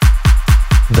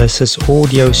This is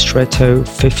Audio Stretto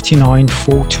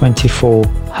 59424.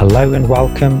 Hello and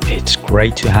welcome, it's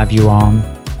great to have you on.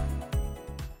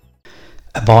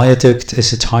 A viaduct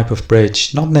is a type of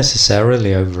bridge, not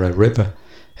necessarily over a river.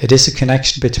 It is a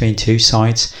connection between two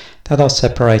sides that are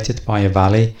separated by a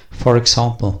valley, for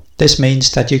example. This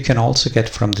means that you can also get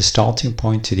from the starting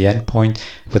point to the end point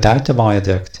without a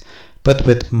viaduct, but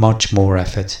with much more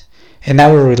effort. In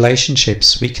our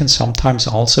relationships, we can sometimes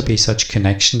also be such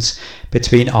connections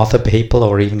between other people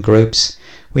or even groups.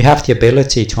 We have the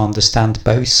ability to understand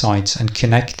both sides and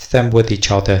connect them with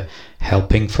each other,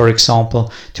 helping, for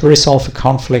example, to resolve a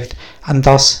conflict and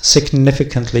thus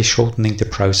significantly shortening the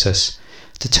process.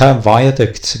 The term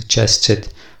viaduct suggested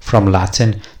from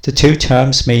Latin. The two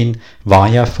terms mean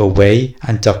via for way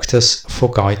and ductus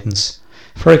for guidance.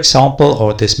 For example,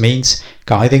 or this means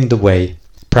guiding the way.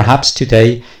 Perhaps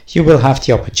today you will have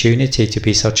the opportunity to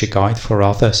be such a guide for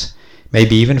others,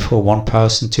 maybe even for one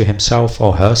person to himself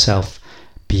or herself.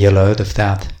 Be alert of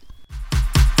that.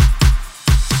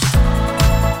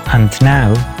 And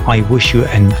now I wish you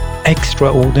an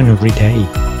extraordinary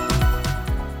day.